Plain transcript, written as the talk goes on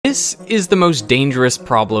This is the most dangerous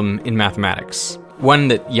problem in mathematics, one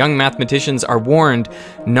that young mathematicians are warned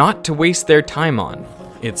not to waste their time on.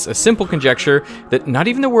 It's a simple conjecture that not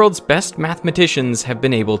even the world's best mathematicians have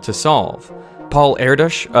been able to solve. Paul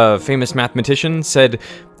Erdős, a famous mathematician, said,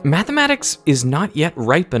 "Mathematics is not yet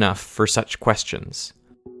ripe enough for such questions."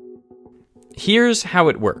 Here's how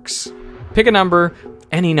it works. Pick a number,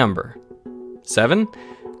 any number. 7?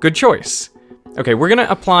 Good choice. Okay, we're gonna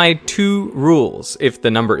apply two rules. If the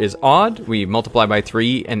number is odd, we multiply by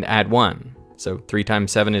 3 and add 1. So 3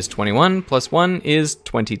 times 7 is 21, plus 1 is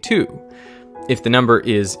 22. If the number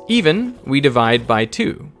is even, we divide by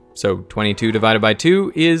 2. So 22 divided by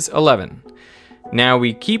 2 is 11. Now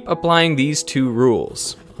we keep applying these two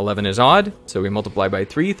rules. 11 is odd, so we multiply by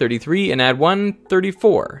 3, 33, and add 1,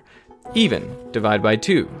 34. Even, divide by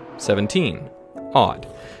 2, 17. Odd.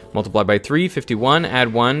 Multiply by 3, 51,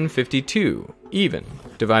 add 1, 52. Even,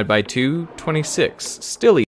 divide by 2, 26. Still even.